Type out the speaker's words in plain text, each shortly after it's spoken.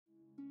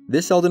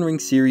This Elden Ring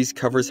series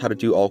covers how to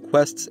do all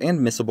quests and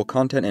missable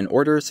content in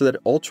order so that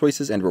all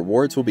choices and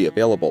rewards will be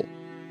available.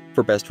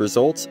 For best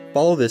results,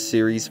 follow this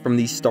series from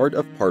the start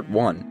of Part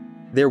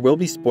 1. There will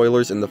be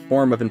spoilers in the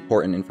form of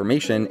important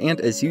information,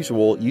 and as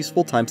usual,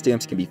 useful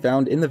timestamps can be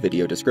found in the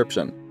video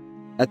description.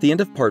 At the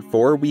end of Part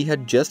 4, we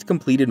had just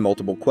completed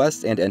multiple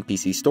quests and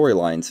NPC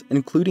storylines,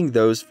 including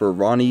those for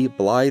Ranni,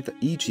 Blythe,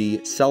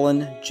 E.G.,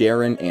 Sellen,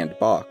 Jaren, and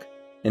Bach.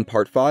 In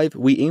Part 5,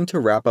 we aim to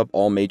wrap up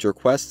all major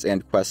quests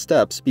and quest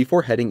steps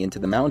before heading into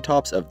the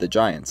mountaintops of the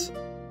Giants.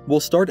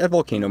 We'll start at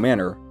Volcano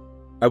Manor.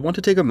 I want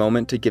to take a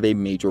moment to give a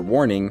major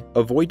warning: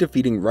 avoid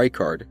defeating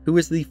Rykard, who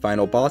is the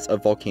final boss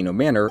of Volcano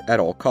Manor, at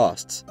all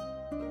costs.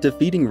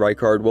 Defeating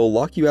Rykard will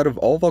lock you out of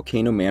all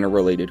Volcano Manor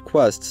related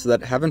quests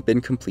that haven't been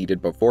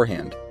completed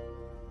beforehand.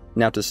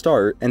 Now to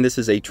start, and this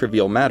is a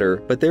trivial matter,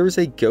 but there is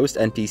a Ghost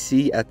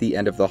NPC at the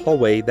end of the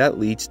hallway that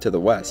leads to the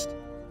west.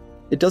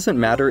 It doesn't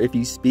matter if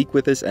you speak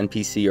with this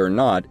NPC or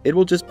not, it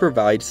will just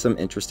provide some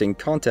interesting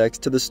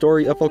context to the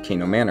story of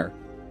Volcano Manor.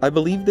 I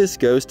believe this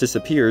ghost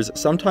disappears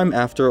sometime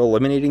after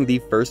eliminating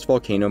the first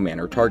Volcano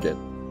Manor target.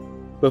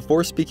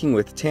 Before speaking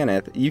with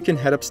Tanith, you can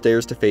head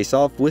upstairs to face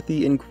off with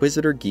the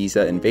Inquisitor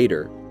Ghiza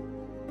Invader.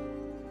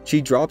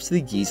 She drops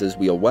the Ghiza's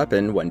wheel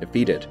weapon when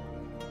defeated.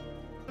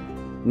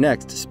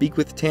 Next, speak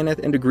with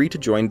Tanith and agree to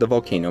join the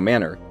Volcano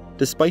Manor.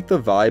 Despite the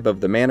vibe of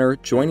the manor,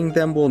 joining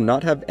them will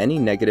not have any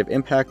negative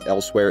impact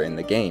elsewhere in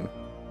the game.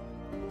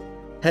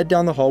 Head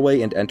down the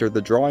hallway and enter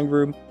the drawing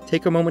room.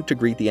 Take a moment to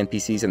greet the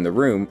NPCs in the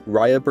room,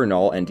 Rya,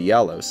 Bernahl, and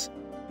Diallos.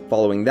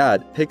 Following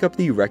that, pick up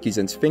the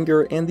Recusant's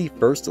Finger and the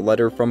first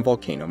letter from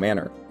Volcano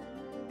Manor.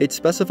 It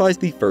specifies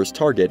the first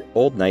target,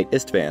 Old Knight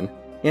Istvan,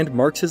 and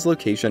marks his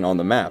location on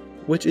the map,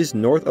 which is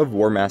north of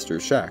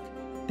Warmaster's Shack.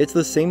 It's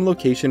the same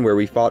location where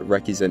we fought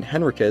Recusant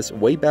Henricus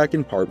way back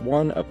in Part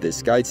 1 of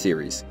this guide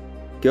series.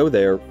 Go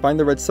there, find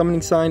the red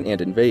summoning sign, and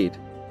invade.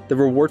 The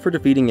reward for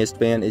defeating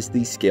Istvan is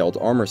the scaled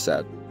armor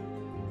set.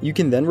 You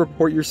can then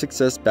report your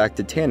success back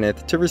to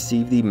Tanith to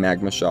receive the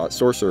Magma Shot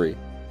Sorcery.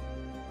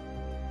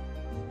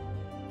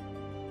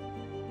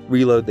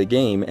 Reload the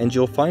game and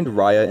you'll find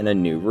Rya in a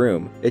new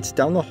room. It's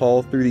down the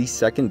hall through the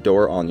second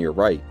door on your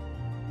right.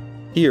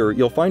 Here,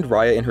 you'll find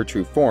Rya in her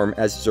true form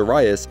as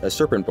Zorayas, a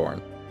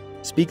Serpentborn.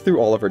 Speak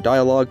through all of her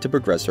dialogue to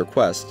progress her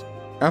quest.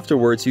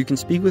 Afterwards, you can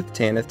speak with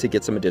Tanith to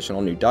get some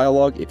additional new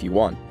dialogue if you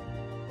want.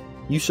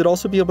 You should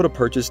also be able to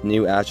purchase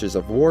new Ashes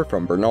of War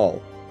from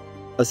Bernahl.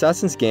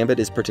 Assassin's Gambit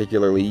is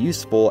particularly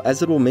useful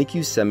as it will make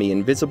you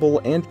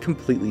semi-invisible and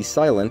completely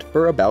silent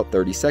for about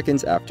 30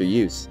 seconds after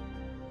use.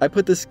 I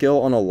put the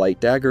skill on a light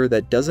dagger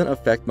that doesn't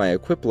affect my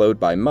equip load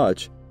by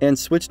much, and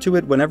switch to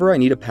it whenever I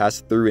need to pass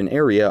through an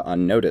area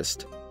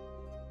unnoticed.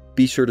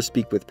 Be sure to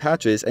speak with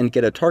Patches and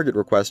get a target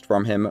request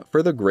from him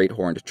for the Great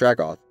Horned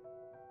Tragoth.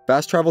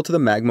 Fast travel to the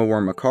Magma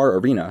Worm Makar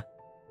Arena.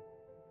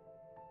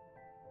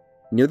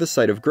 Near the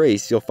site of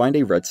Grace, you'll find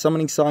a red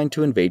summoning sign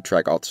to invade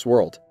Tragoth's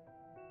world.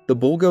 The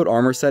Bullgoat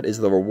armor set is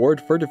the reward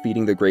for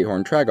defeating the Great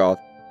Horned Tragoth,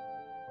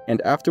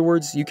 and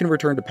afterwards you can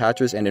return to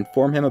Patches and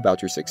inform him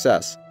about your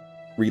success.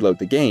 Reload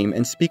the game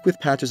and speak with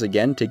Patches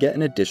again to get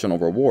an additional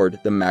reward,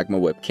 the Magma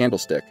Whip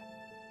Candlestick.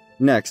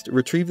 Next,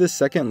 retrieve the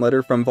second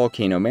letter from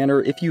Volcano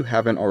Manor if you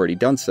haven't already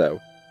done so.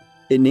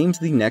 It names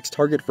the next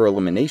target for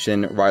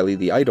elimination, Riley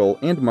the Idol,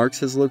 and marks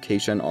his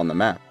location on the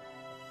map.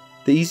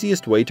 The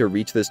easiest way to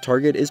reach this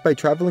target is by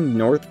traveling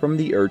north from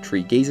the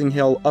Erdtree Gazing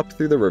Hill up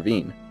through the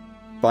ravine.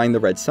 Find the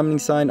red summoning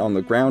sign on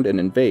the ground and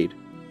invade.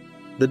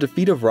 The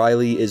defeat of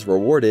Riley is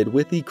rewarded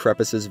with the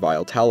Crepus's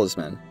Vile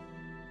Talisman.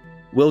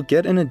 We'll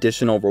get an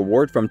additional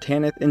reward from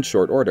Tanith in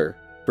short order.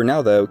 For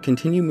now though,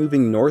 continue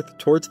moving north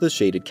towards the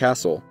Shaded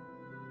Castle.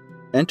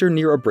 Enter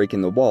near a break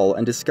in the wall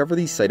and discover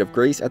the site of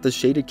Grace at the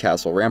Shaded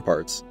Castle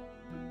ramparts.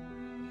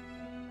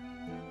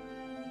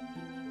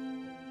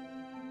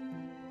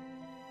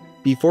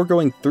 Before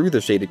going through the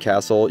Shaded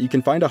Castle, you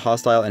can find a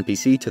hostile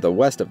NPC to the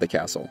west of the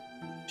castle.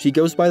 She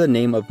goes by the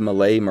name of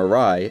Malay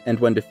Mirai, and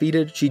when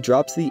defeated, she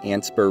drops the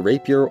Antspur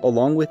Rapier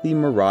along with the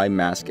Mirai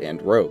Mask and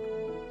Robe.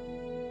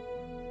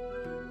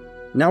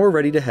 Now we're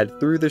ready to head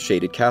through the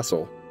Shaded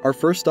Castle. Our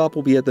first stop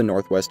will be at the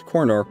northwest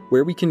corner,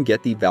 where we can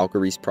get the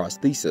Valkyrie's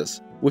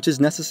Prosthesis, which is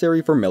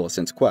necessary for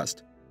Millicent's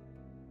quest.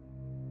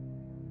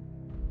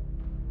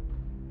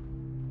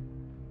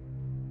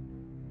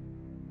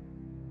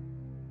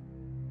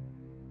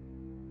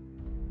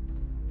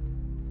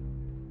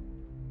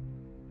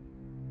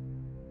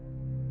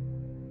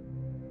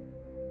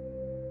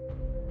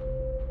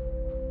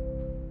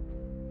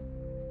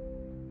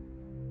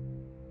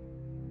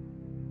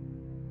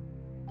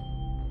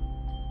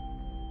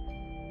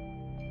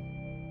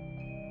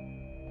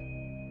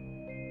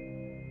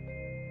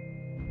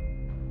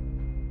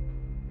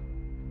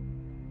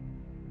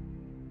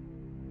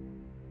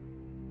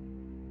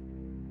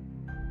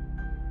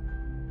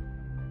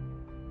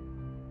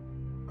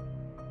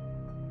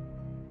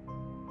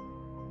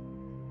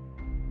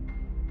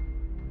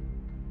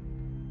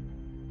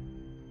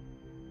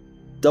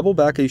 Double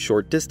back a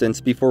short distance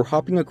before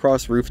hopping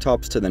across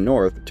rooftops to the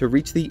north to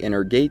reach the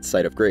inner gate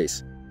site of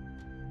Grace.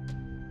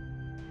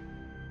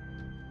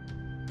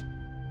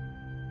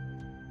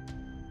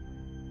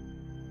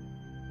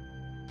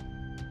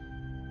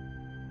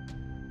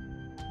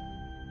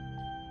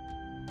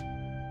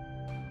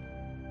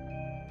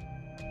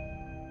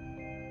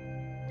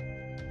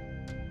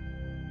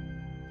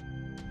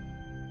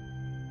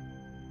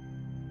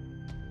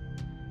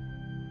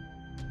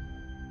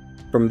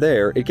 From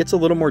there, it gets a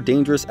little more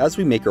dangerous as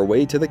we make our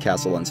way to the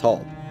Castellan's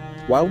Hall.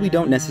 While we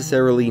don't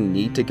necessarily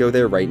need to go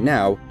there right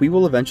now, we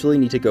will eventually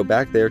need to go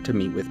back there to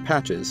meet with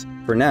Patches.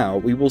 For now,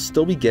 we will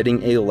still be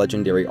getting a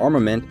legendary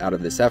armament out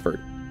of this effort.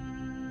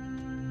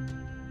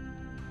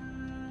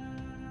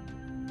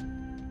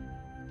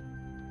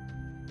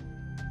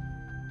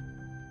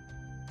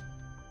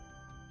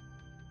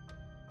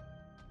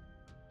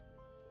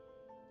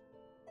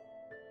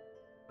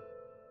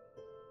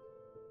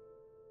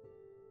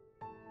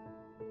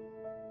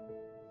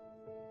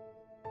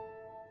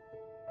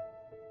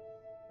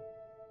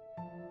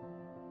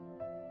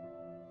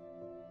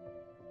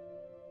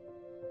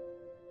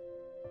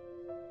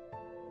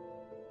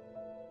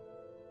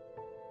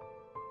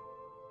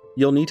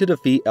 You'll need to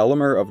defeat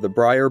Elemer of the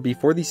Briar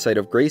before the Site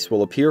of Grace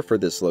will appear for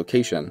this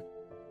location.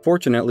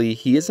 Fortunately,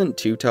 he isn't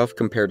too tough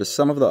compared to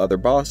some of the other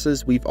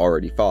bosses we've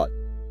already fought.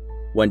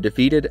 When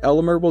defeated,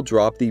 Elemer will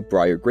drop the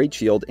Briar Great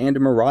Shield and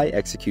Mirai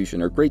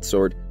Executioner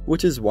Greatsword,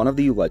 which is one of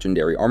the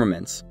legendary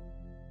armaments.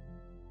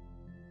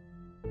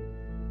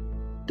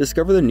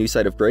 Discover the new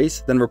Site of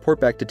Grace, then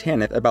report back to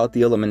Tanith about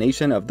the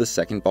elimination of the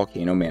second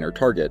Volcano Manor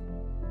target.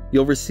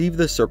 You'll receive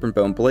the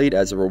Serpentbone Blade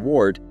as a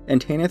reward, and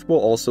Tanith will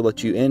also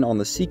let you in on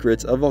the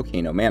secrets of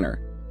Volcano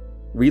Manor.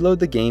 Reload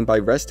the game by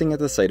resting at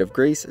the Site of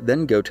Grace,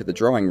 then go to the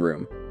drawing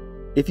room.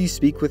 If you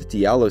speak with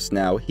Diallos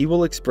now, he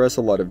will express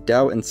a lot of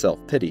doubt and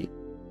self-pity.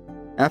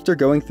 After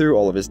going through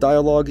all of his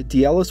dialogue,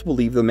 Diallos will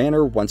leave the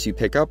manor once you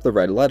pick up the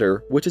red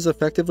letter, which is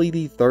effectively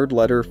the third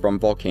letter from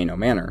Volcano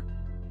Manor.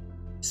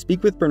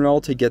 Speak with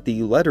Bernahl to get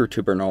the letter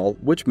to Bernahl,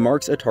 which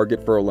marks a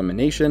target for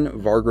elimination,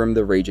 Vargrim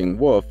the Raging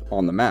Wolf,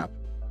 on the map.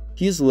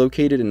 He is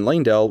located in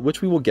Leyndell,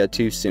 which we will get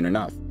to soon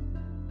enough.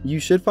 You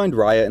should find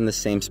Rya in the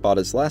same spot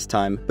as last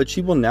time, but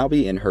she will now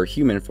be in her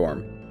human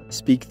form.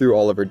 Speak through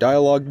all of her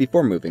dialogue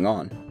before moving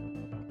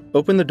on.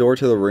 Open the door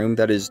to the room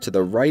that is to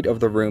the right of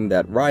the room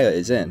that Rya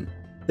is in.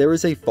 There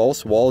is a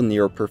false wall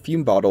near a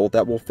perfume bottle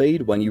that will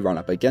fade when you run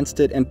up against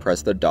it and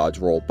press the dodge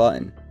roll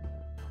button.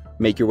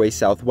 Make your way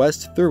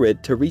southwest through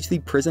it to reach the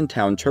Prison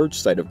Town Church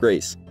Site of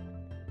Grace.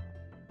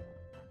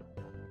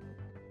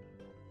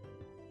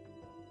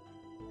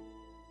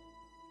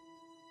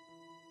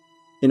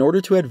 In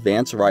order to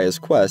advance Rya's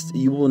quest,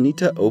 you will need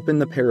to open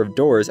the pair of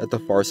doors at the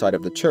far side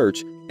of the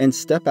church and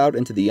step out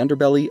into the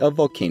underbelly of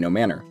Volcano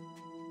Manor.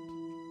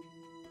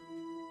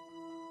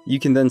 You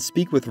can then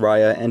speak with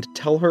Rya and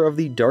tell her of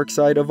the dark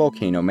side of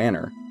Volcano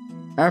Manor.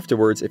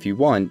 Afterwards, if you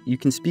want, you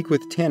can speak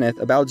with Tanith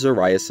about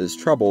Zorayas'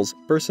 troubles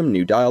for some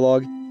new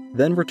dialogue,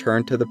 then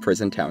return to the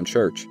Prison Town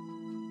Church.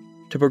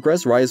 To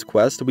progress Rya's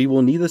quest, we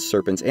will need the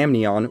Serpent's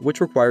Amnion, which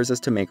requires us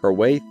to make our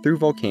way through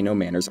Volcano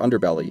Manor's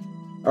underbelly.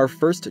 Our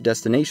first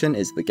destination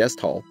is the Guest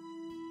Hall.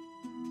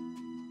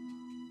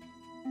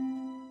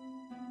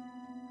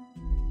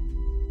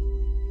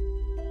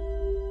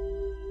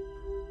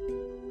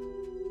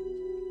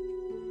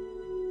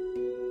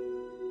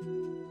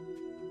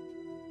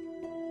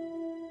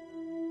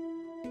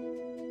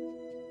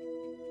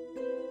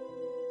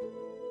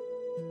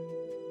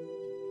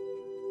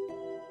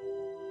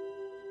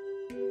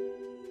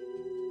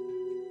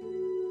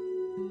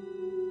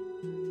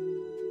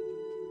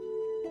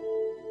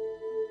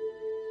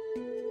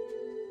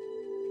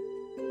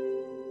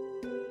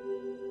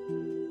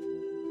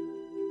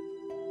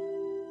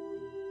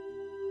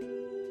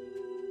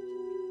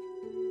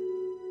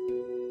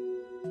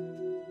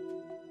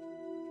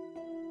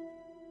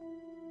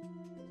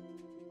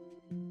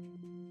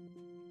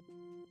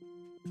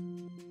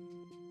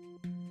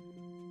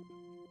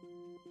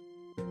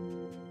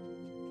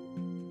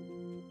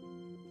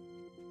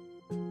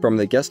 From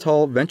the guest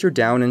hall, venture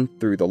down and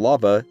through the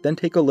lava, then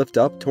take a lift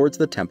up towards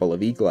the Temple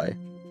of Iglay.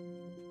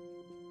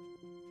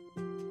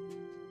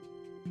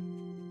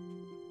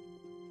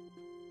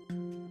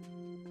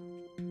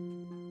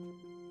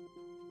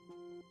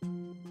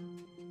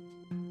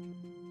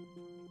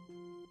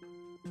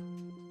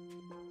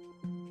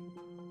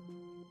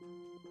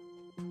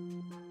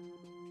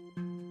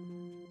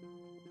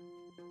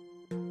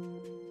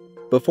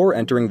 Before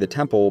entering the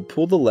temple,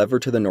 pull the lever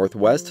to the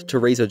northwest to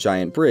raise a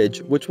giant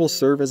bridge, which will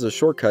serve as a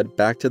shortcut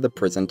back to the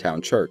Prison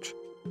Town Church.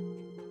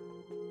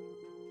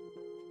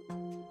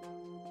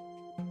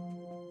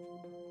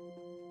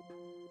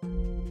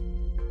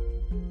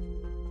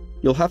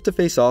 You'll have to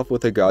face off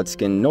with a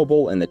Godskin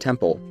Noble in the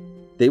temple.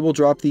 They will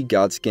drop the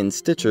Godskin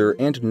Stitcher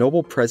and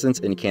Noble Presence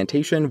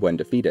incantation when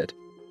defeated.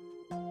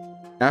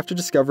 After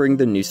discovering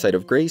the new Site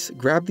of Grace,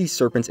 grab the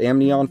Serpent's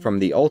Amnion from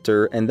the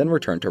altar and then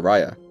return to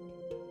Rya.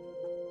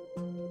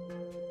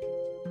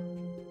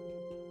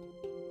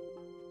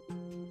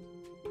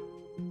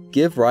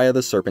 Give Rya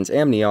the Serpent's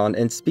Amnion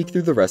and speak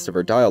through the rest of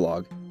her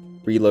dialogue.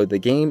 Reload the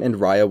game and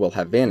Rya will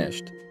have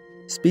vanished.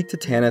 Speak to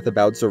Tanith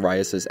about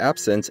Zorayas'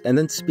 absence and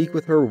then speak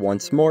with her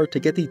once more to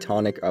get the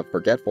tonic of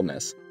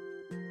forgetfulness.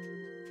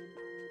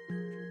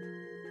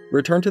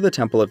 Return to the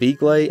Temple of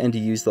Iglay and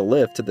use the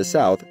lift to the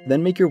south,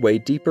 then make your way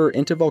deeper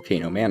into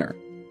Volcano Manor.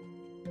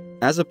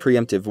 As a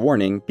preemptive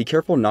warning, be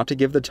careful not to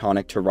give the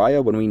tonic to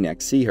Rya when we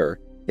next see her.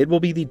 It will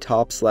be the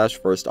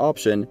top/first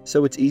option,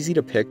 so it's easy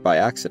to pick by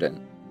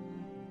accident.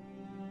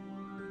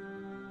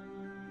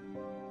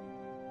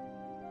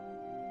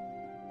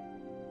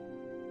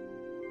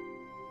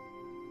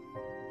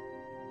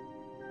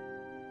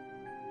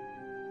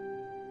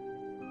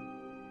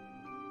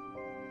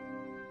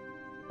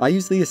 I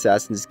use the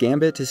Assassin's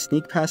Gambit to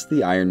sneak past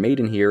the Iron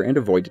Maiden here and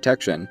avoid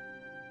detection.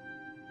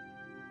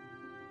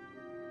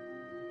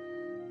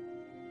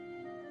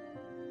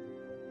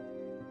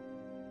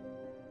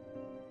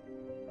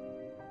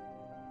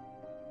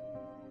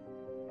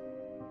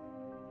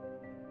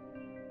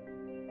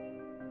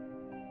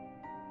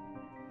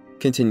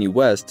 Continue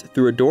west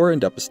through a door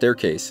and up a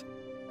staircase.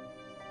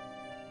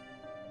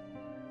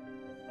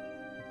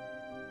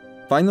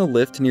 Find the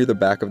lift near the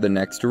back of the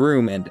next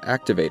room and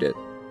activate it.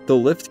 The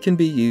lift can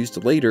be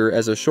used later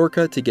as a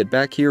shortcut to get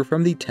back here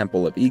from the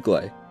Temple of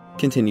Igle.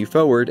 Continue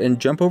forward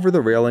and jump over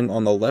the railing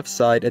on the left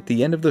side at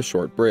the end of the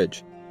short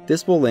bridge.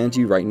 This will land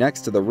you right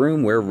next to the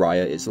room where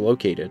Raya is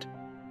located.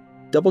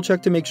 Double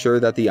check to make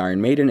sure that the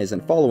Iron Maiden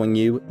isn't following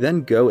you,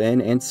 then go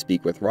in and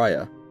speak with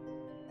Raya.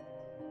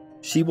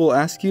 She will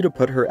ask you to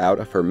put her out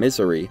of her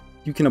misery.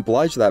 You can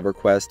oblige that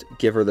request,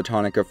 give her the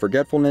Tonic of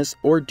Forgetfulness,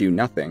 or do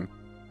nothing.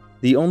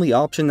 The only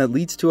option that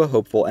leads to a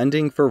hopeful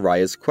ending for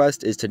Raya's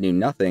quest is to do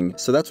nothing,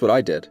 so that's what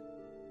I did.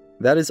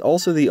 That is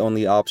also the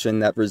only option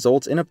that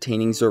results in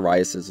obtaining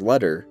Zorayas'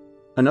 letter.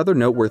 Another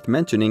note worth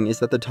mentioning is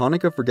that the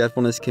Tonic of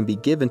Forgetfulness can be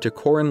given to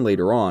Corhyn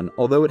later on,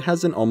 although it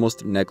has an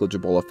almost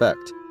negligible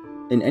effect.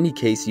 In any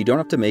case, you don't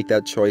have to make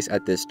that choice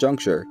at this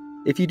juncture.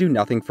 If you do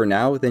nothing for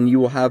now, then you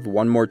will have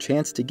one more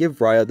chance to give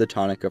Raya the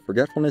Tonic of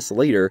Forgetfulness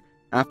later,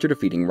 after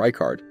defeating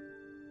Rykard.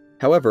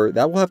 However,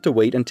 that will have to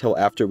wait until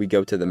after we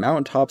go to the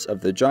mountaintops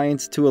of the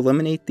Giants to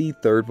eliminate the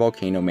third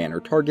Volcano Manor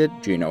target,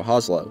 Juno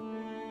Hoslow.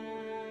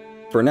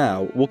 For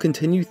now, we'll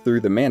continue through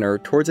the manor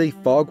towards a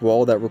fog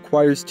wall that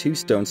requires 2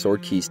 stone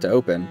sword keys to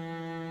open.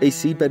 A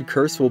seedbed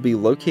curse will be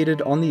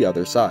located on the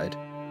other side.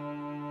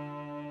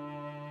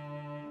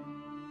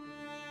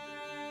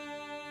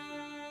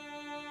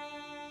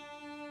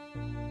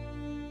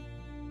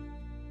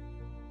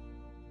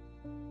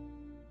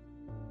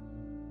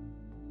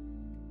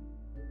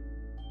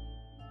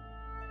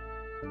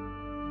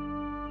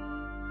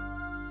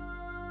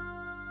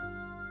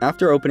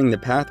 After opening the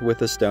path with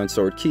the stone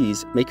sword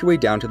keys, make your way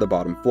down to the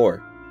bottom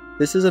floor.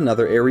 This is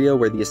another area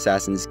where the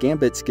Assassin's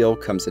Gambit skill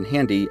comes in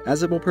handy,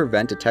 as it will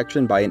prevent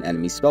detection by an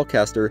enemy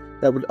spellcaster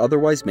that would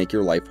otherwise make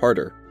your life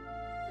harder.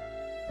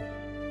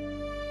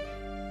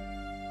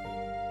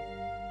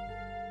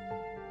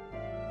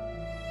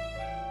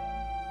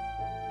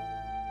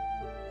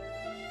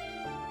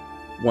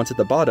 Once at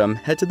the bottom,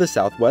 head to the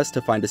southwest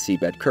to find a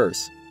seedbed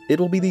curse. It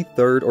will be the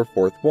 3rd or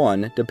 4th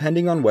one,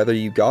 depending on whether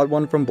you got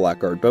one from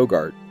Blackguard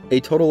Bogart. A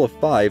total of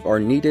 5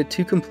 are needed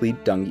to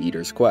complete Dung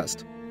Eater's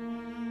quest.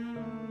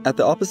 At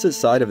the opposite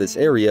side of this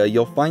area,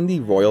 you'll find the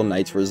Royal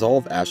Knight's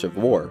Resolve Ash of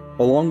War,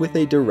 along with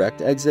a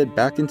direct exit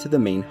back into the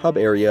main hub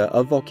area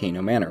of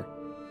Volcano Manor.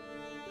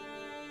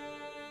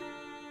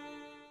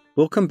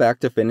 We'll come back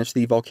to finish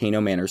the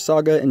Volcano Manor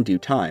saga in due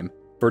time.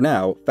 For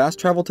now, fast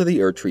travel to the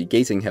Erdtree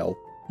Gazing Hill.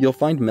 You'll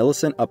find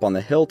Millicent up on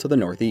the hill to the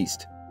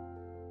northeast.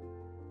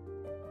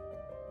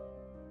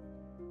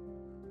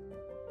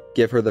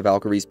 Give her the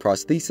Valkyrie's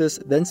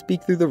prosthesis, then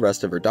speak through the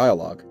rest of her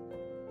dialogue.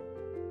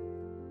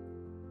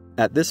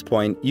 At this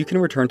point, you can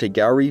return to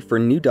Gowrie for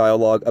new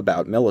dialogue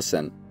about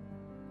Millicent.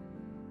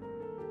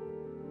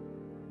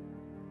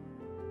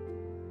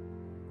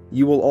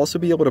 You will also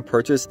be able to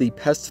purchase the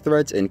Pest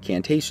Threads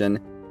incantation,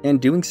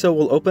 and doing so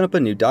will open up a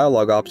new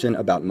dialogue option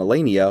about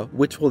Melania,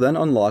 which will then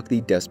unlock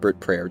the Desperate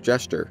Prayer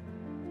gesture.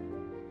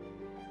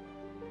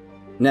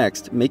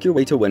 Next, make your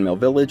way to Windmill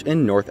Village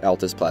in North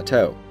Altus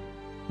Plateau.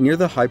 Near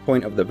the high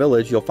point of the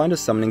village, you'll find a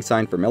summoning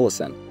sign for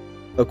Millicent.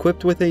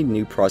 Equipped with a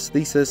new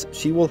prosthesis,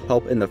 she will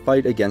help in the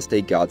fight against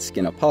a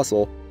Godskin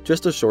Apostle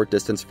just a short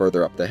distance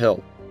further up the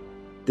hill.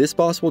 This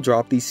boss will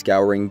drop the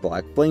Scouring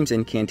Black Flames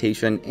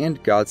incantation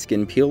and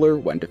Godskin Peeler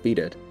when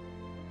defeated.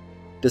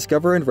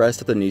 Discover and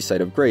rest at the new Site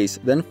of Grace,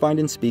 then find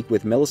and speak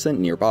with Millicent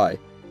nearby.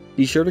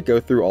 Be sure to go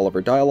through all of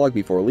her dialogue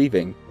before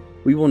leaving.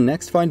 We will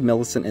next find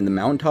Millicent in the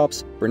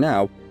mountaintops. For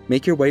now,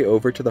 make your way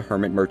over to the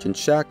Hermit Merchant's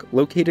shack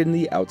located in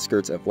the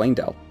outskirts of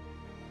Leyndell.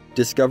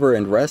 Discover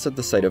and rest at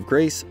the Site of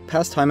Grace,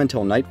 pass time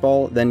until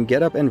nightfall, then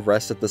get up and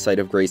rest at the Site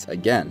of Grace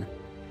again.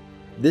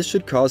 This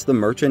should cause the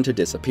merchant to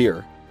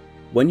disappear.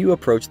 When you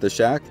approach the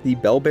shack, the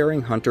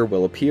bell-bearing hunter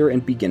will appear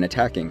and begin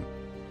attacking.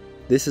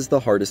 This is the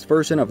hardest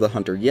version of the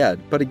hunter yet,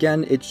 but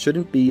again, it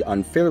shouldn't be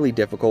unfairly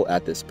difficult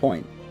at this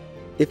point.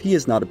 If he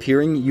is not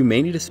appearing, you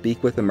may need to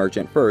speak with the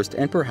merchant first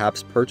and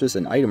perhaps purchase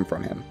an item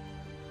from him.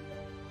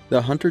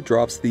 The hunter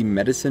drops the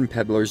Medicine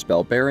Peddler's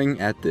bell bearing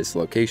at this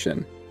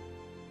location.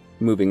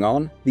 Moving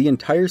on, the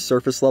entire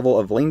surface level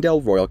of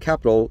Leyndell Royal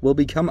Capital will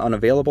become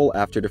unavailable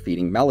after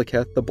defeating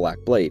Malekith the Black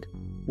Blade,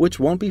 which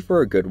won't be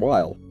for a good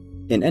while.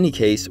 In any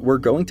case, we're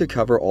going to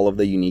cover all of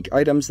the unique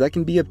items that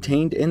can be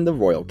obtained in the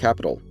Royal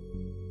Capital.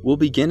 We'll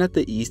begin at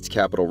the East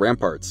Capital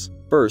Ramparts.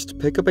 First,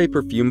 pick up a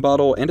perfume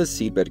bottle and a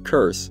seedbed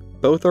curse.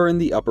 Both are in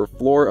the upper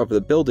floor of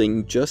the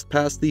building just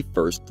past the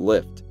first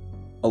lift.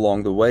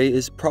 Along the way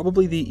is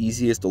probably the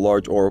easiest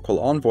large Oracle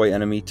Envoy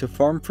enemy to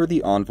farm for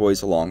the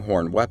Envoy's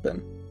Longhorn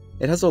weapon.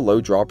 It has a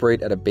low drop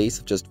rate at a base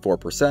of just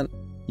 4%.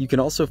 You can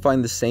also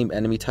find the same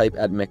enemy type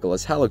at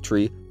Miquella's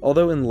Haligtree,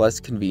 although in less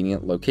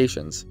convenient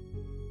locations.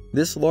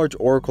 This large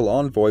Oracle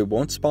Envoy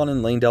won't spawn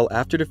in Leyndell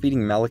after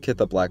defeating Malekith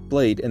the Black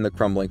Blade in the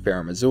crumbling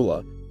Farum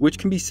Azula, which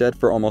can be said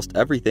for almost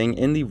everything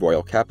in the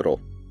royal capital.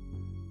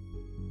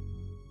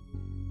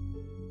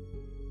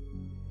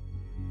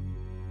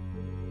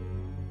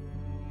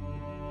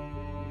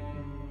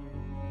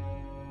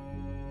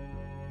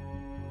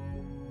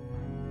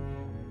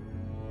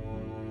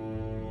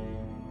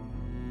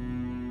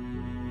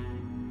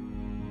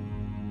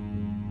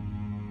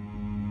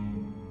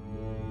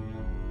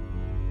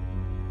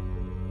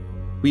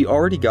 We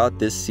already got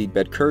this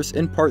Seedbed Curse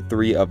in part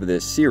 3 of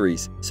this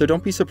series, so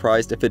don't be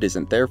surprised if it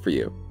isn't there for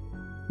you.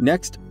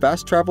 Next,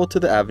 fast travel to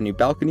the Avenue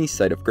Balcony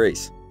Site of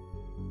Grace.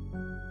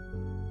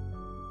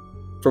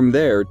 From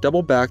there,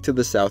 double back to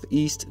the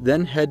southeast,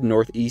 then head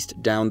northeast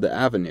down the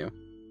avenue.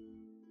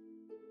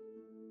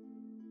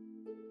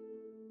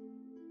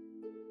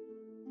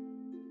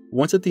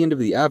 Once at the end of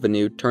the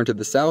avenue, turn to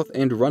the south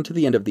and run to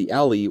the end of the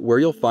alley where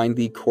you'll find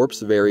the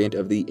corpse variant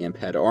of the Imp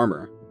Head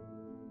armor.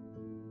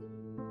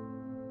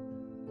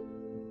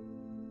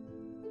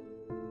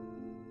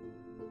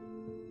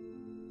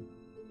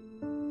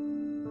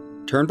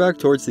 Turn back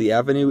towards the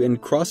avenue and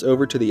cross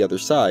over to the other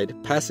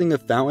side, passing a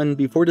fountain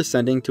before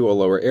descending to a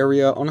lower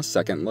area on a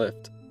second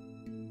lift.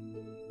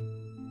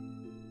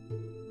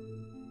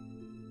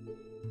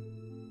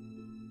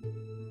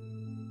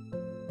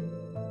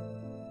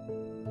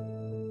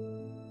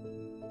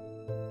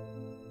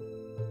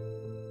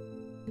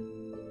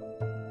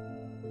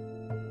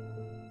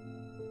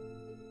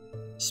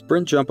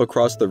 Sprint jump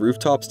across the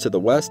rooftops to the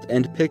west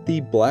and pick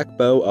the black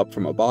bow up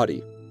from a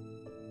body.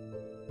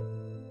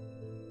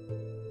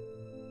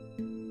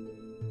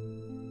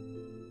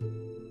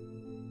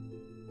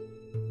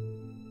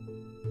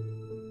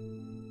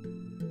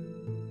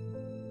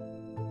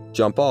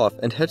 Jump off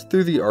and head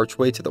through the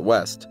archway to the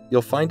west.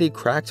 You'll find a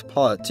cracked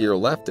pot to your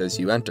left as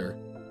you enter.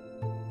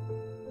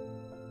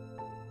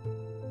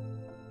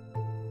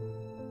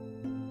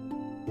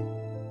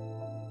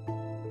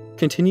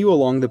 Continue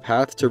along the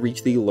path to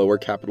reach the Lower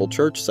Capital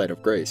Church Site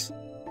of Grace.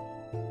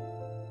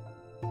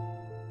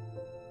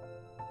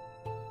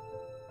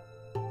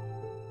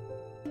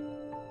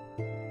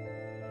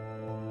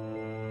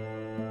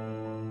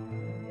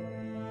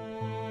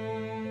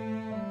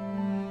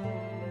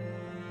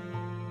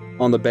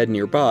 On the bed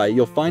nearby,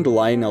 you'll find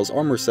Lionel's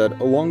armor set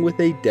along with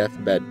a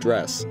deathbed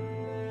dress.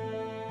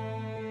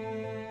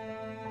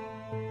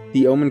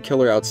 The Omen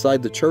Killer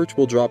outside the church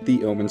will drop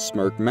the Omen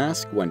Smirk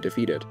mask when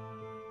defeated.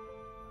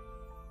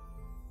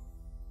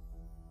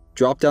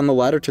 Drop down the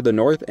ladder to the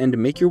north and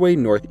make your way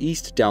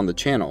northeast down the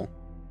channel.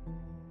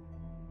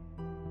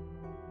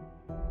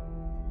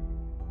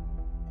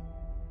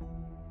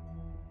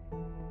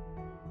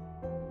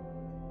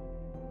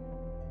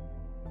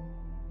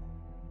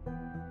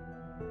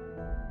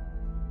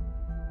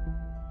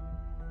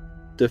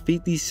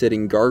 Defeat the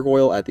sitting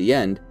gargoyle at the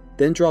end,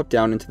 then drop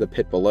down into the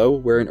pit below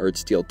where an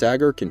Earthsteel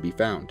dagger can be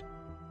found.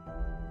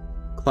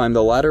 Climb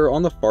the ladder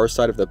on the far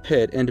side of the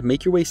pit and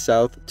make your way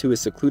south to a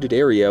secluded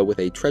area with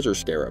a treasure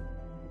scarab.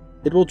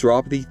 It will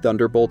drop the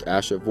Thunderbolt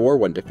Ash of War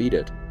when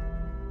defeated.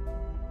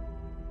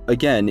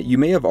 Again, you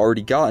may have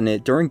already gotten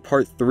it during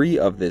part 3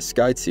 of this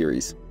guide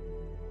series.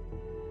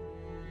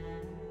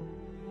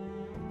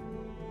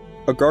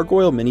 A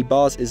gargoyle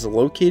mini-boss is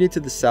located to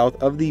the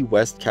south of the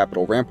West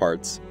Capital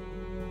Ramparts.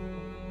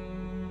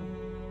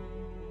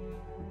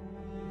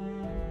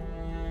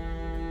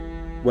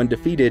 When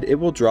defeated, it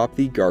will drop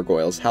the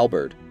Gargoyle's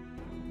Halberd.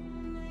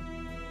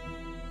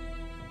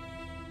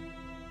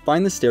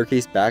 Find the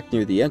staircase back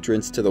near the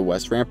entrance to the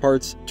West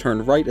Ramparts,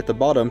 turn right at the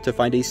bottom to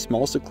find a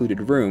small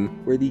secluded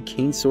room where the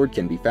Cane Sword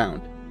can be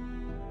found.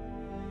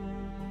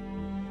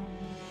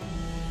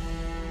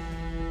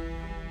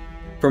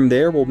 From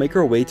there, we'll make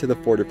our way to the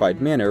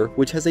Fortified Manor,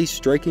 which has a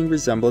striking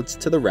resemblance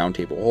to the Round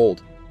Table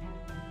Hold.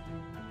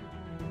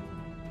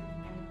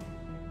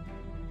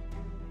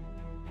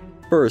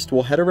 First,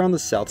 we'll head around the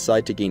south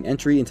side to gain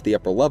entry into the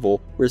upper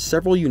level, where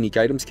several unique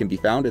items can be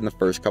found in the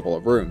first couple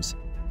of rooms.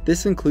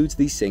 This includes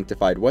the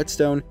Sanctified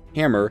Whetstone,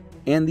 Hammer,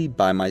 and the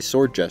By My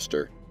Sword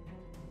gesture.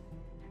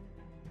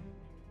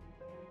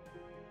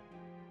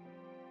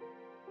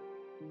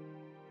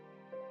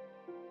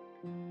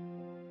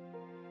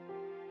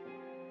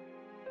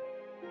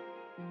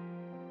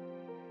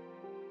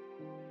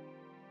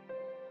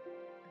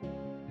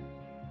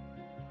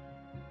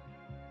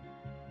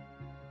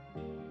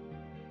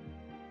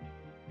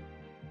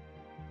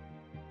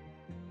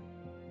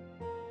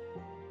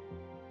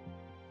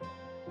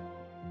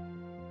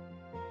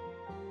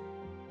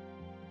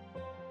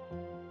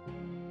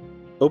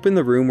 Open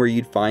the room where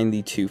you'd find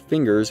the two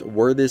fingers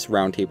were this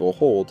round table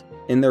hold.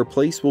 In their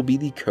place will be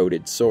the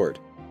coated sword.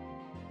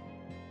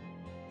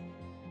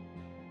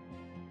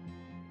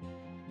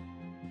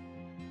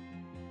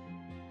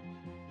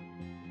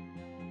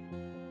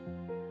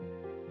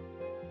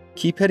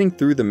 Keep heading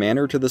through the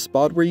manor to the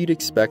spot where you'd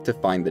expect to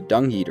find the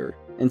Dung Eater.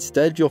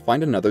 Instead, you'll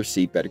find another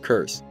seedbed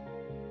curse.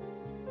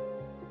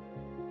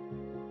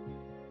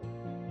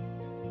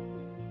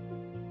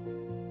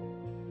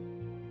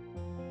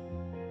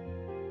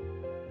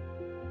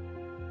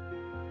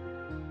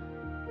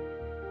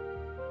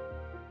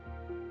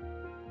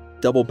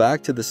 Double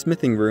back to the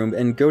smithing room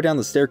and go down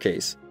the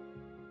staircase.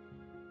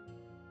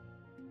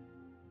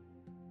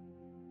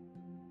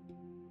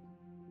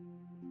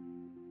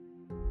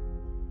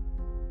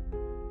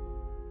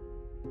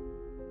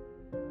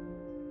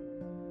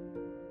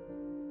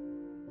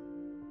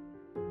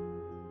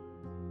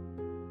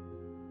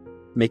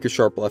 Make a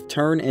sharp left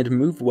turn and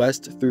move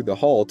west through the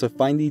hall to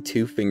find the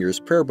Two Fingers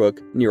prayer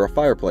book near a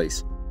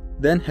fireplace.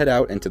 Then head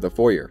out into the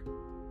foyer.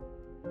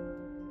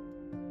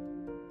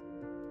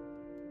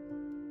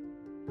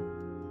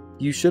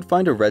 You should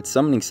find a red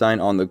summoning sign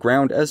on the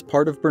ground as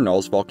part of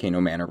Bernahl's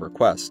Volcano Manor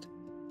request.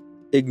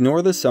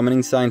 Ignore the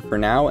summoning sign for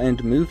now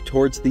and move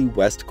towards the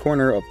west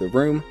corner of the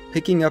room,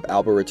 picking up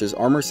Alberich's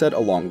armor set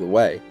along the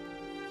way.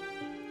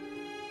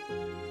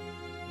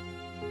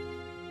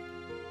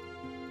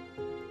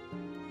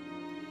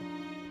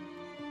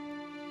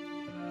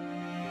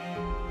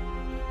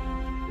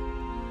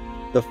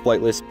 The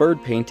flightless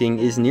bird painting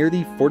is near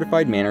the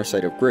fortified manor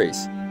site of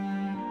Grace.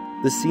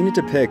 The scene it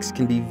depicts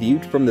can be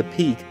viewed from the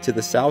peak to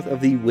the south of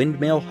the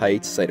Windmail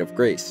Heights site of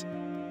Grace.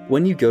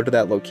 When you go to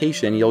that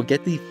location, you'll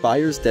get the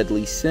Fire's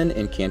Deadly Sin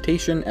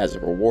incantation as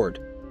a reward.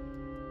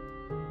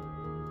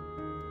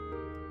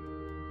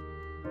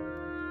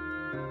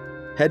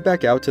 Head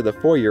back out to the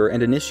foyer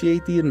and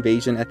initiate the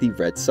invasion at the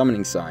red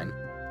summoning sign.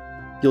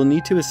 You'll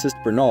need to assist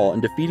Bernahl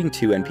in defeating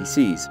 2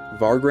 NPCs,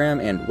 Vargram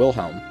and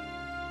Wilhelm.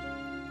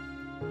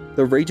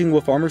 The Raging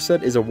Wolf armor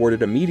set is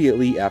awarded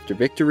immediately after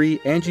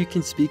victory, and you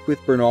can speak with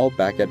Bernahl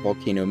back at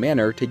Volcano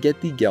Manor to get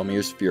the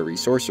Gelmir's Fury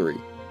sorcery.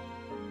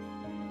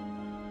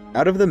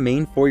 Out of the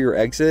main foyer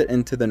exit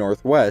and to the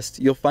northwest,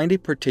 you'll find a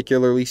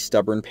particularly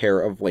stubborn pair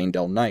of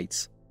Leyndell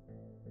knights.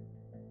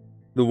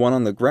 The one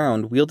on the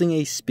ground, wielding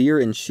a spear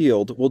and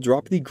shield, will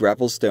drop the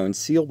Gravelstone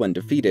seal when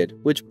defeated,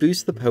 which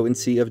boosts the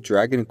potency of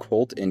Dragon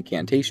Cult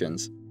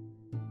incantations.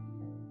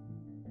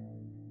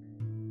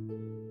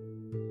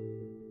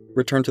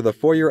 Return to the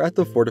foyer at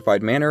the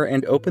fortified manor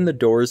and open the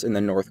doors in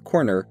the north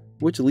corner,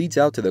 which leads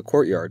out to the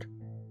courtyard.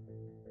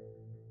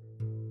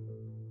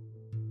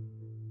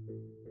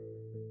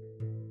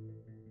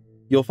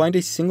 You'll find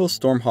a single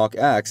Stormhawk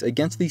axe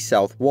against the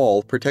south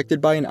wall protected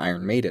by an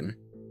Iron Maiden.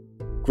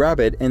 Grab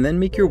it and then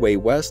make your way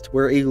west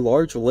where a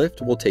large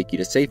lift will take you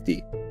to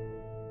safety.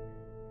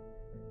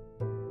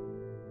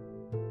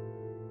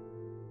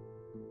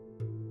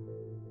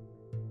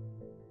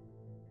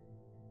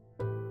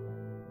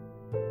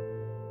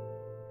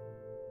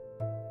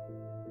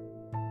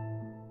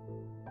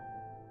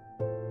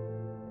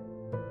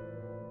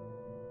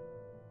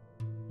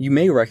 You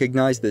may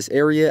recognize this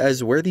area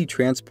as where the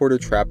transporter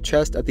trap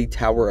chest at the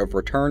Tower of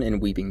Return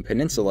in Weeping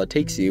Peninsula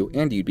takes you,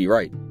 and you'd be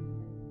right.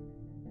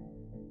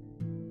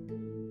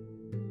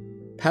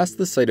 Past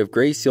the site of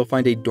Grace, you'll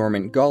find a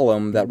dormant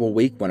golem that will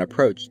wake when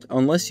approached,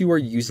 unless you are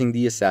using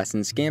the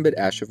Assassin's Gambit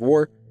Ash of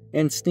War,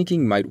 and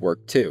sneaking might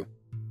work too.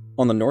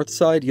 On the north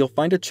side, you'll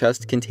find a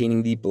chest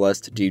containing the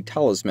Blessed Dew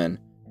Talisman,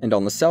 and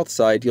on the south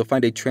side, you'll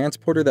find a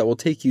transporter that will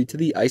take you to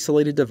the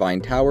isolated Divine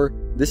Tower.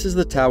 This is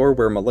the tower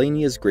where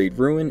Malenia's Great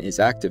Ruin is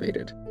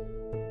activated.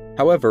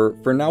 However,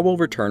 for now we'll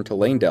return to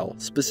Leyndell,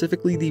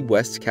 specifically the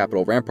West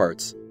Capital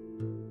Ramparts.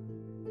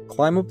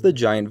 Climb up the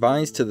giant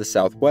vines to the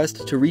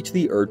southwest to reach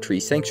the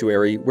Erdtree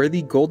Sanctuary, where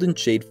the golden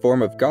shade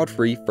form of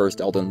Godfrey, First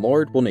Elden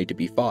Lord, will need to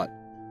be fought.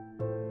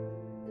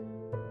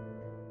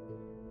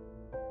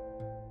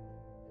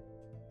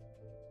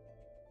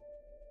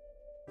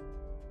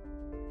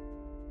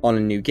 On a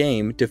new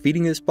game,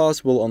 defeating this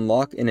boss will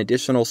unlock an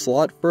additional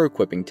slot for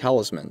equipping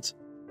talismans.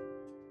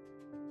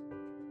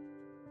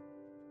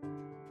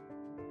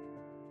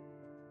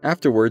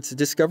 Afterwards,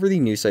 discover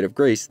the new site of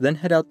Grace, then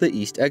head out the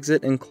east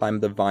exit and climb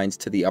the vines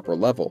to the upper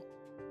level.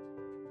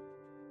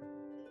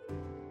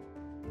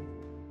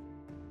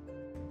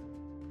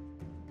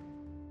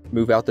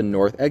 Move out the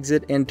north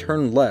exit and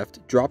turn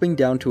left, dropping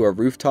down to a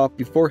rooftop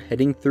before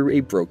heading through a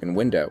broken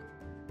window.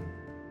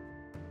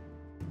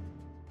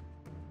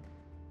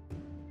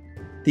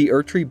 The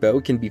Erdtree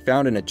bow can be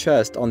found in a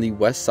chest on the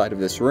west side of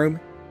this room.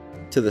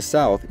 To the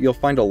south, you'll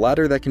find a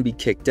ladder that can be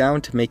kicked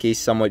down to make a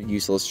somewhat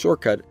useless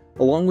shortcut,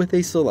 along with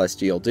a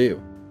celestial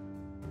dew.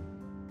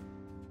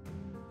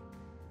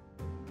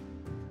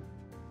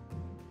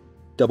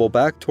 Double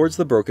back towards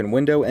the broken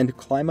window and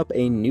climb up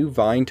a new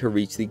vine to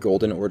reach the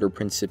Golden Order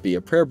Principia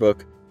prayer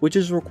book, which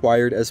is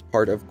required as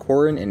part of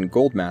Corhyn and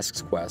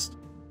Goldmask's quest.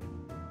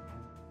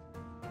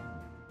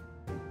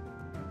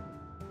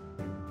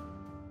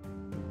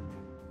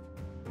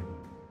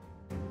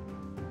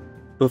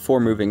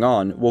 Before moving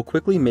on, we'll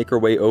quickly make our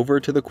way over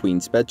to the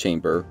Queen's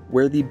Bedchamber,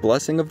 where the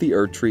Blessing of the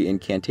Erdtree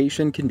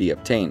incantation can be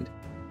obtained.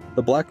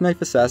 The Black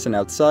Knife Assassin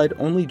outside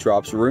only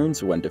drops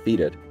runes when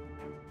defeated.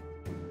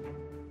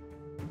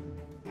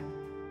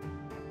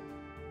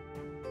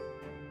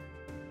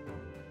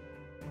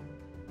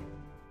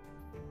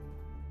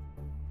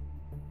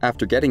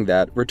 After getting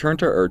that, return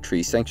to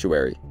Erdtree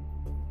Sanctuary.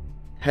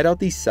 Head out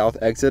the south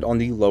exit on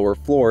the lower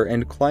floor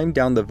and climb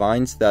down the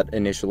vines that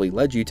initially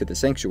led you to the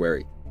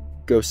sanctuary.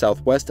 Go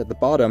southwest at the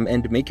bottom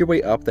and make your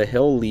way up the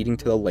hill leading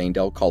to the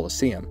Leyndell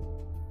Coliseum.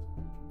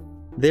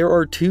 There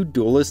are 2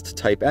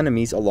 duelist-type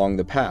enemies along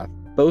the path.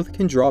 Both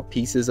can drop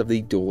pieces of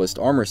the duelist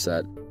armor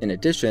set. In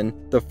addition,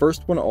 the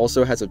first one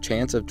also has a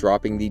chance of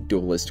dropping the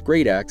duelist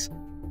great axe,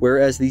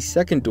 whereas the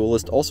second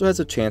duelist also has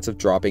a chance of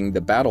dropping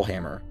the battle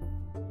hammer.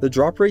 The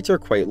drop rates are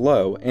quite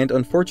low, and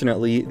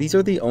unfortunately, these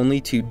are the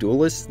only 2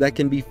 duelists that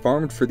can be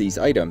farmed for these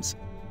items.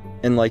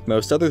 And like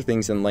most other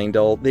things in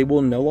Leyndell, they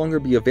will no longer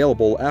be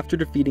available after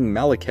defeating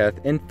Malekith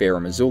and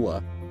Farum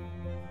Azula.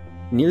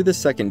 Near the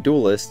second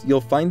duelist,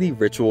 you'll find the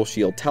Ritual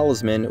Shield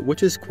Talisman,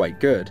 which is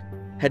quite good.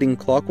 Heading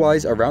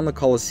clockwise around the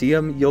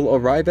Coliseum, you'll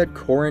arrive at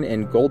Corhyn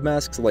and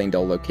Goldmask's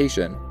Leyndell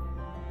location.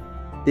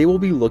 They will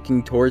be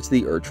looking towards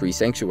the Erdtree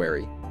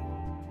Sanctuary.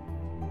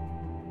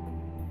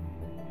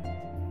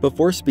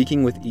 Before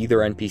speaking with either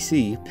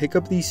NPC, pick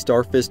up the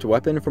Starfist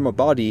weapon from a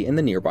body in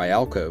the nearby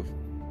alcove.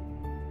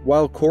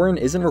 While Corhyn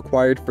isn't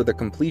required for the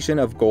completion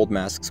of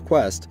Goldmask's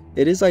quest,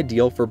 it is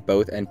ideal for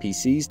both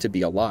NPCs to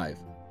be alive.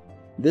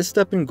 This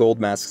step in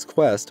Goldmask's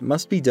quest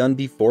must be done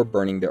before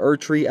burning the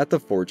Erdtree at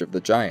the Forge of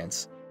the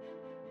Giants.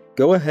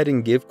 Go ahead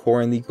and give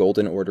Corhyn the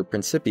Golden Order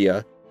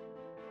Principia,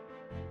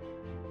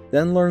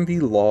 then learn the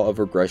Law of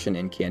Regression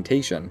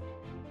incantation.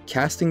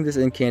 Casting this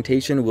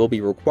incantation will be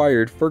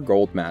required for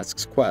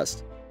Goldmask's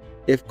quest.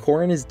 If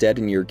Corhyn is dead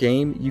in your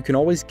game, you can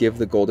always give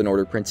the Golden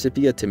Order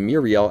Principia to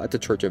Miriel at the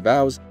Church of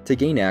Vows to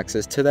gain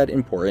access to that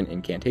important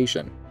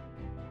incantation.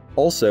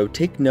 Also,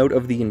 take note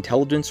of the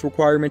intelligence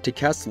requirement to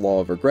cast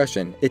Law of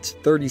Regression. It's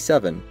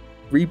 37.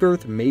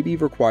 Rebirth may be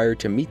required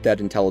to meet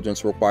that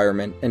intelligence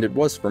requirement, and it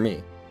was for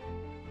me.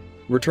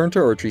 Return to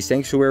Erdtree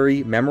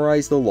Sanctuary,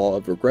 memorize the Law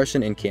of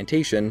Regression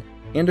incantation,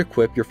 and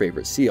equip your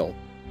favorite seal.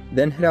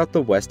 Then head out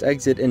the west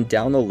exit and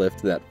down the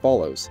lift that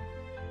follows.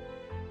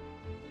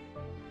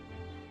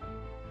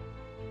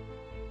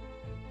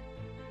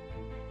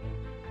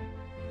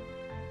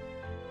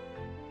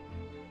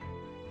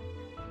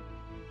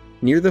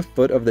 Near the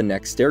foot of the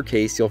next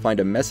staircase, you'll find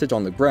a message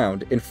on the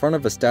ground in front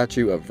of a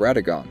statue of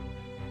Radagon.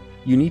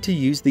 You need to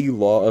use the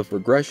Law of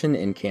Regression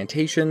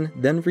incantation,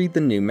 then read the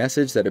new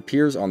message that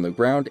appears on the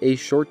ground a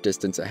short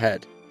distance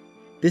ahead.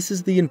 This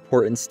is the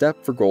important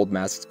step for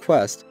Goldmask's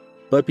quest,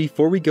 but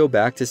before we go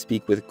back to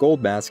speak with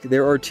Goldmask,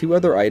 there are 2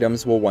 other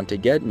items we'll want to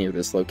get near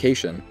this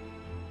location.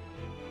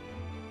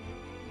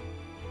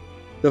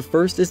 The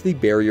first is the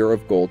Barrier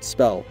of Gold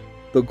spell.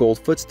 The gold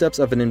footsteps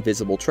of an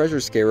invisible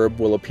treasure scarab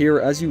will appear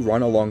as you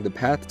run along the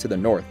path to the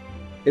north.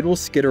 It will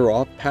skitter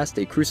off past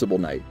a Crucible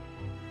Knight.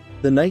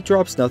 The Knight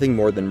drops nothing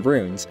more than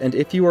runes, and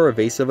if you are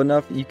evasive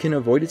enough, you can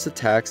avoid its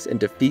attacks and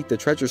defeat the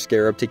treasure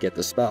scarab to get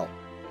the spell.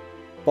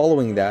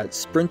 Following that,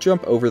 sprint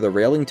jump over the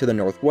railing to the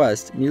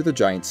northwest near the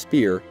giant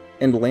spear,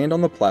 and land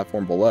on the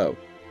platform below.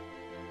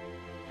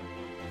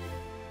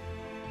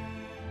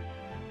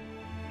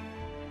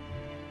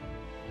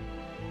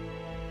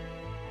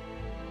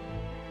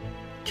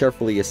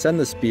 Carefully ascend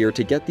the spear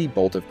to get the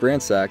Bolt of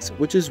Grandsax,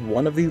 which is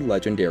one of the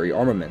legendary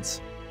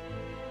armaments.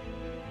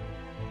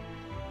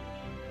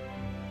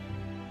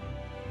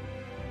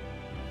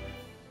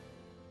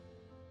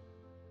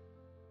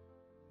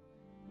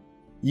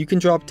 You can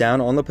drop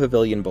down on the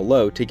pavilion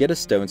below to get a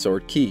Stone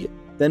Sword key,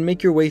 then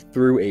make your way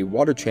through a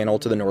water channel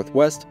to the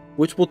northwest,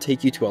 which will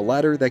take you to a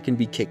ladder that can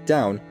be kicked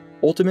down,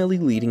 ultimately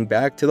leading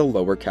back to the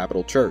lower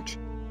capital church.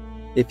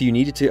 If you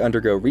needed to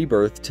undergo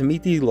Rebirth to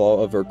meet the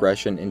Law of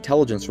Regression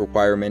intelligence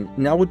requirement,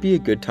 now would be a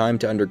good time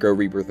to undergo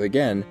Rebirth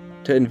again,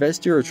 to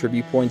invest your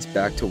attribute points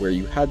back to where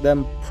you had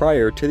them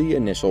prior to the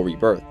initial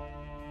Rebirth.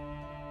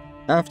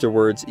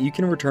 Afterwards, you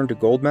can return to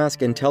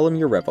Goldmask and tell him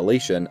your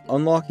revelation,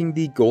 unlocking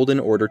the Golden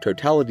Order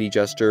Totality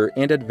Gesture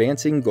and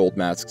advancing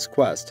Goldmask's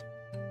quest.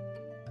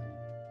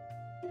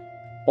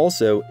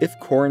 Also, if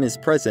Corhyn is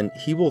present,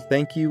 he will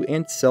thank you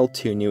and sell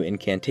 2 new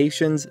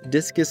incantations,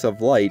 Discus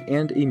of Light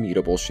and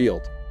Immutable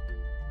Shield.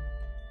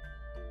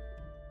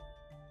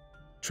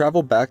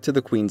 Travel back to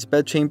the Queen's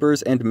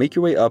bedchambers and make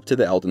your way up to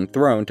the Elden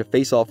Throne to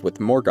face off with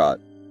Morgott.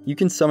 You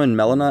can summon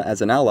Melina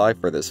as an ally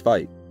for this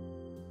fight.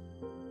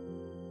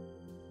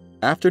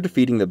 After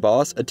defeating the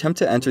boss, attempt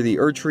to enter the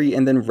Erdtree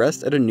and then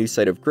rest at a new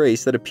site of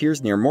grace that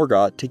appears near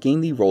Morgott to gain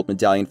the rolled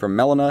medallion from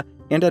Melina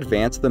and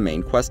advance the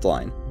main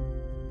questline.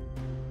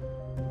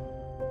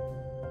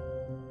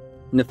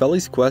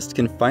 Nepheli's quest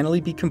can finally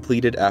be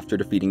completed after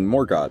defeating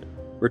Morgott.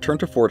 Return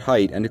to Fort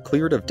Haight and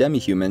clear it of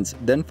demi-humans,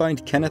 then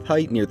find Kenneth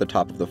Haight near the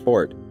top of the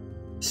fort.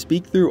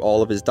 Speak through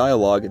all of his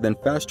dialogue, then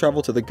fast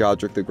travel to the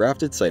Godric the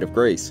Grafted site of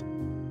grace.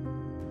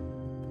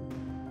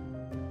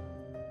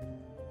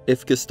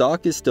 If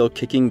Gostoc is still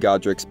kicking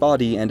Godric's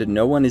body and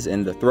no one is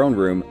in the throne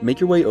room, make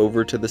your way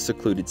over to the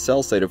secluded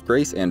cell site of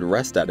grace and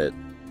rest at it.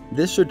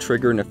 This should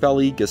trigger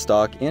Nepheli,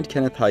 Gostoc, and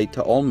Kenneth Haight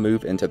to all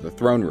move into the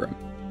throne room.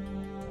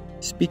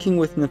 Speaking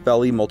with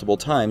Nepheli multiple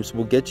times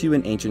will get you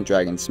an Ancient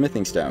Dragon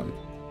Smithing Stone.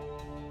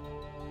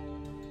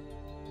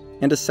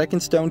 and a second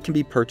stone can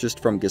be purchased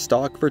from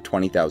Gostoc for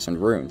 20,000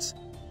 runes.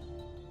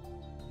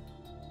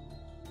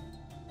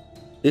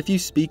 If you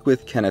speak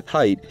with Kenneth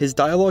Haight, his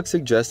dialogue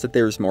suggests that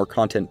there is more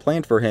content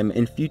planned for him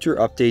in future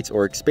updates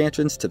or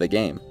expansions to the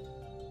game.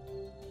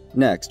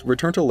 Next,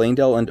 return to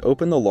Leyndell and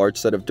open the large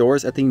set of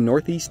doors at the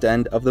northeast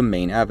end of the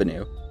main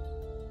avenue.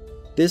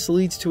 This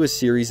leads to a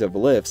series of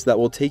lifts that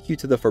will take you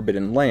to the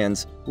Forbidden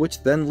Lands,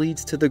 which then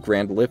leads to the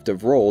Grand Lift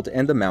of Rold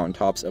and the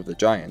mountaintops of the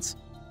Giants.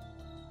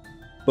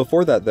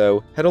 Before that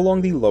though, head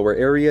along the lower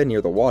area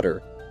near the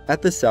water.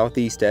 At the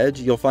southeast edge,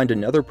 you'll find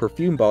another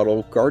perfume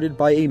bottle guarded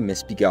by a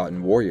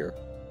misbegotten warrior.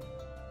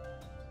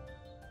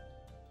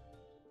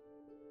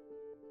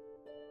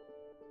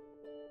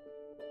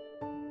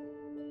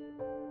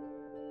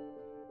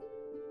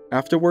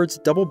 Afterwards,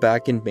 double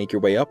back and make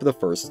your way up the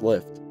first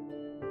lift.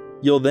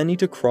 You'll then need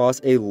to cross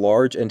a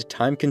large and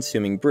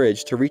time-consuming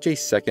bridge to reach a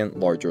second,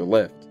 larger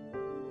lift.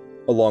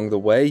 Along the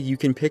way, you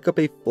can pick up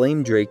a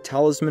Flame Drake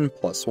Talisman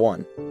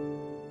 +1.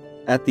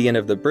 At the end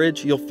of the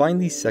bridge, you'll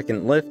find the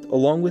second lift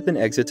along with an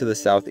exit to the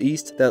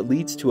southeast that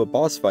leads to a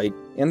boss fight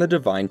and the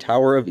Divine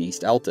Tower of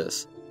East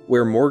Altus,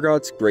 where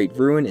Morgoth's Great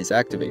Ruin is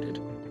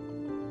activated.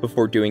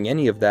 Before doing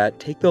any of that,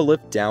 take the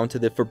lift down to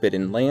the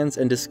Forbidden Lands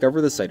and discover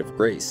the Site of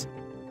Grace.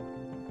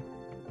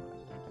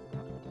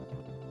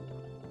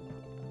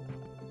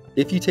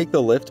 If you take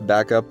the lift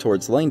back up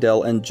towards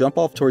Leyndell and jump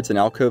off towards an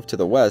alcove to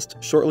the west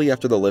shortly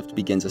after the lift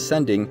begins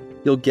ascending,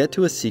 you'll get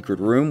to a secret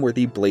room where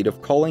the Blade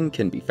of Calling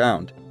can be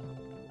found.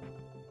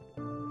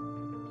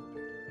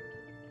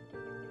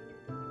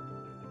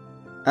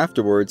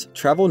 Afterwards,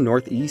 travel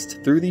northeast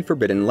through the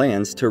Forbidden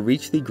Lands to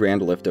reach the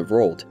Grand Lift of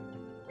Rold.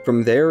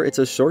 From there, it's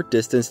a short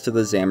distance to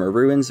the Zamor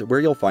ruins where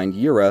you'll find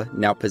Yrah,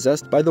 now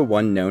possessed by the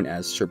one known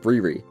as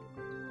Shabriri.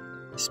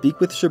 Speak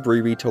with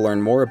Shabriri to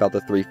learn more about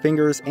the Three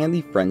Fingers and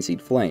the Frenzied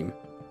Flame.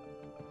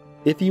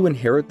 If you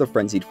inherit the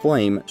Frenzied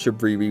Flame,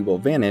 Shabriri will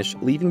vanish,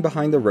 leaving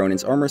behind the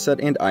Ronin's armor set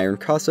and iron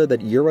casa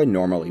that Yrah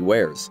normally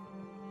wears.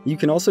 You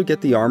can also get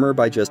the armor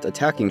by just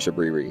attacking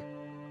Shabriri.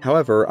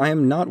 However, I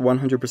am not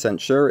 100%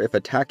 sure if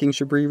attacking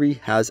Shabriri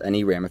has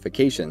any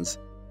ramifications,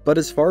 but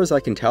as far as I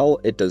can tell,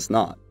 it does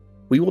not.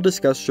 We will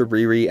discuss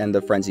Shabriri and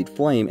the Frenzied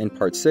Flame in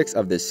part 6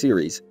 of this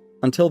series.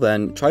 Until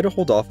then, try to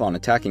hold off on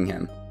attacking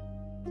him.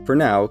 For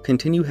now,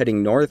 continue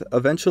heading north,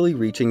 eventually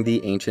reaching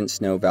the ancient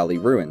Snow Valley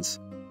ruins.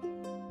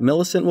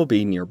 Millicent will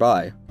be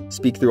nearby.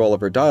 Speak through all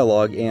of her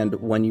dialogue, and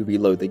when you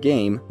reload the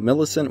game,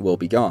 Millicent will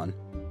be gone.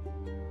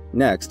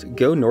 Next,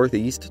 go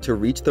northeast to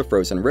reach the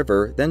frozen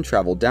river, then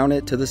travel down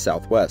it to the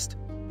southwest.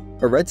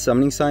 A red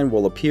summoning sign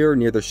will appear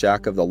near the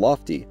Shack of the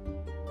Lofty.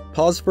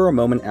 Pause for a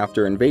moment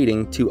after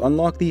invading to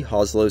unlock the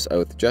Hoslow's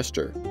Oath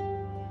gesture.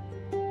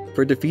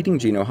 For defeating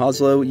Gino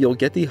Hoslow, you'll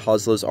get the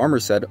Hoslow's armor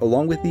set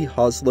along with the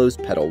Hoslow's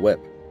Petal Whip.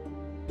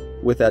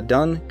 With that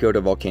done, go to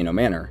Volcano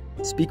Manor.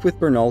 Speak with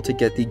Bernahl to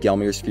get the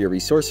Gelmir's Fury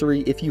Sorcery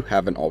if you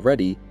haven't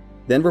already,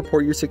 then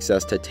report your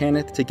success to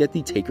Tanith to get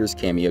the Taker's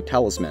Cameo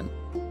Talisman.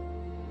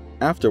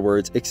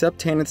 Afterwards, accept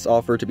Tanith's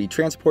offer to be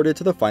transported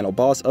to the final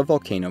boss of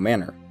Volcano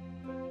Manor.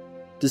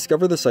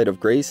 Discover the Site of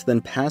Grace, then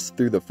pass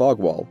through the Fog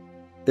Wall.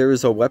 There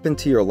is a weapon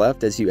to your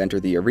left as you enter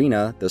the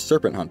arena, the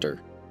Serpent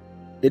Hunter.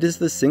 It is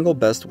the single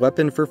best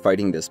weapon for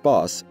fighting this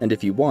boss, and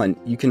if you want,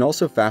 you can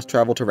also fast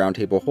travel to Round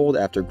Table Hold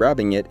after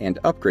grabbing it and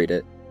upgrade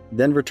it,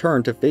 then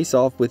return to face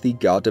off with the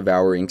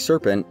God-Devouring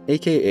Serpent,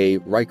 aka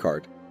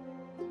Rykard.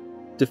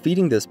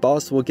 Defeating this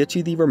boss will get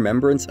you the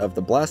Remembrance of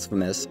the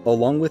Blasphemous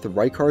along with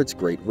Rykard's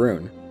Great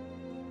Rune.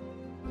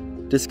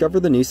 Discover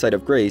the new Site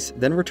of Grace,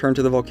 then return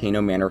to the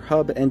Volcano Manor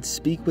hub and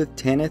speak with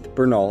Tanith,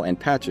 Bernahl, and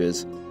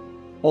Patches.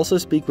 Also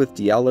speak with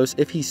Diallos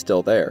if he's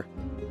still there.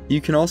 You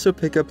can also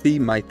pick up the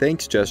My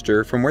Thanks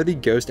gesture from where the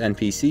Ghost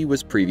NPC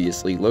was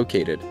previously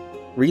located.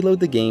 Reload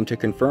the game to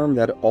confirm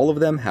that all of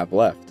them have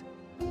left.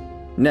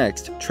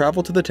 Next,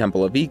 travel to the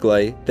Temple of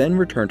Iglay, then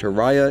return to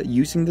Raya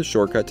using the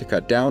shortcut to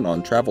cut down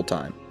on travel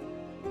time.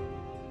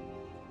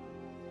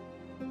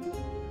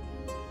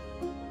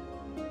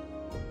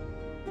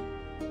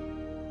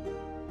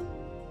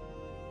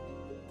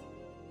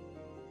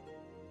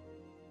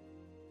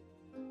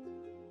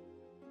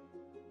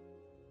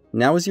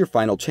 Now is your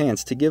final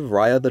chance to give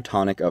Raya the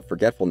Tonic of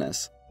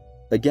Forgetfulness.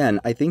 Again,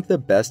 I think the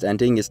best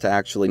ending is to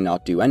actually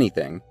not do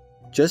anything.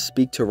 Just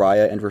speak to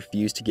Raya and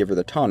refuse to give her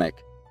the tonic.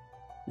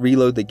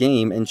 Reload the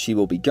game and she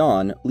will be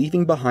gone,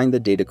 leaving behind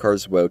the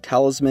Daedakar's Woe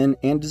Talisman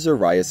and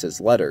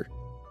Zorayas' letter.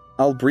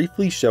 I'll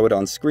briefly show it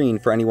on screen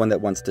for anyone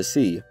that wants to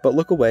see, but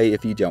look away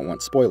if you don't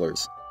want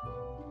spoilers.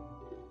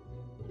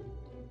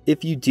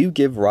 If you do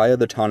give Raya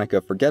the Tonic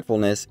of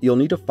Forgetfulness, you'll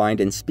need to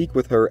find and speak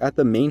with her at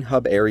the main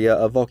hub area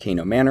of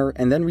Volcano Manor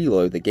and then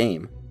reload the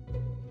game.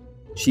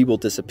 She will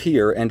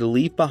disappear and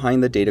leave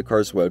behind the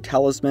Daedakar's Woe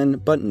Talisman,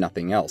 but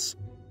nothing else.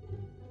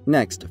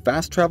 Next,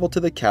 fast travel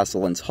to the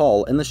Castellan's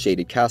Hall in the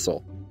Shaded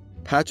Castle.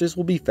 Patches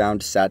will be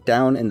found sat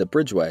down in the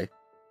bridgeway.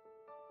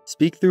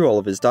 Speak through all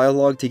of his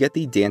dialogue to get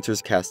the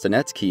Dancer's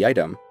Castanet's key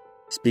item.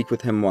 Speak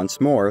with him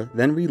once more,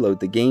 then reload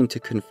the game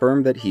to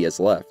confirm that he has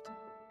left.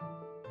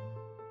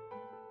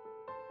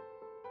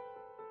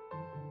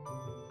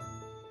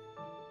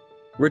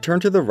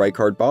 Return to the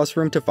Rykard boss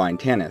room to find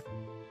Tanith.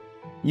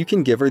 You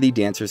can give her the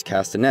Dancer's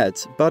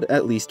Castanets, but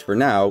at least for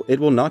now, it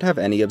will not have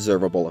any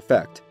observable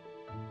effect.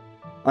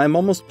 I am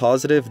almost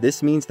positive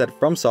this means that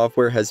From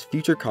Software has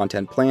future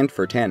content planned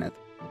for Tanith.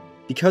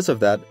 Because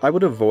of that, I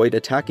would avoid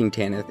attacking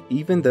Tanith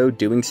even though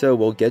doing so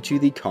will get you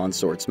the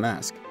Consort's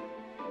mask.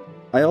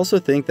 I also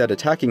think that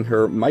attacking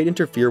her might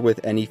interfere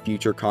with any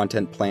future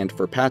content planned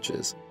for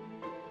patches.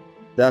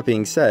 That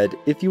being said,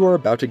 if you are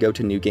about to go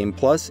to New Game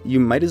Plus, you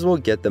might as well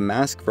get the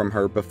mask from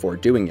her before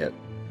doing it.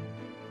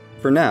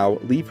 For now,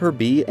 leave her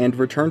be and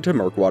return to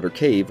Murkwater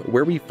Cave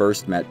where we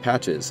first met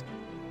Patches.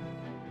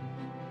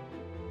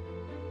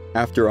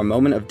 After a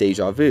moment of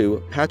deja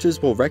vu,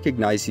 Patches will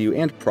recognize you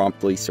and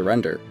promptly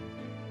surrender.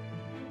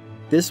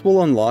 This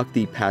will unlock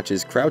the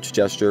Patches crouch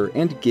gesture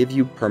and give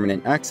you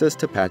permanent access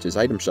to Patches'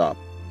 item shop.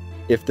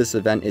 If this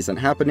event isn't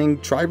happening,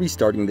 try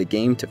restarting the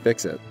game to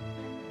fix it.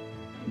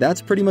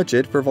 That's pretty much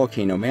it for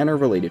Volcano Manor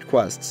related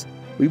quests.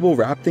 We will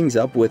wrap things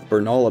up with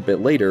Bernahl a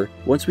bit later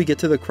once we get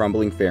to the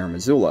Crumbling Fair in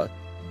Missoula.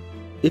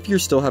 If you're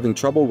still having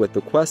trouble with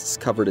the quests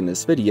covered in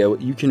this video,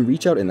 you can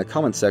reach out in the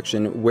comment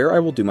section where I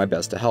will do my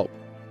best to help.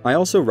 I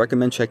also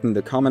recommend checking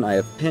the comment I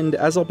have pinned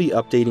as I'll be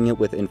updating it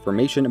with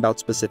information about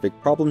specific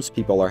problems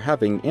people are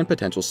having and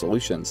potential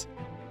solutions.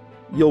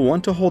 You'll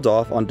want to hold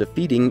off on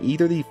defeating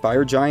either the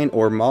Fire Giant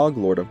or Mog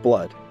Lord of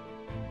Blood.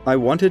 I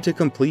wanted to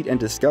complete and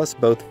discuss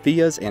both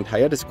Fia's and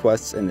Hiatus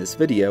quests in this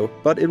video,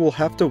 but it will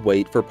have to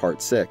wait for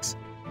part 6.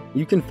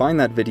 You can find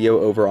that video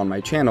over on my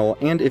channel,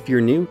 and if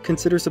you're new,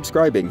 consider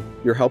subscribing.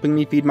 You're helping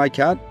me feed my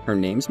cat, her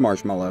name's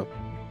Marshmallow.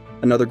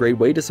 Another great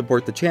way to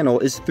support the channel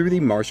is through the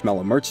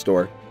Marshmallow merch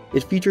store.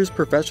 It features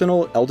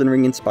professional Elden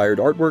Ring inspired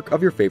artwork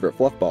of your favorite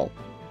fluffball.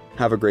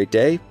 Have a great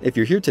day, if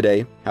you're here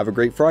today, have a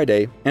great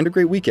Friday, and a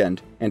great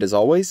weekend, and as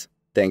always,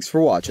 thanks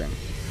for watching.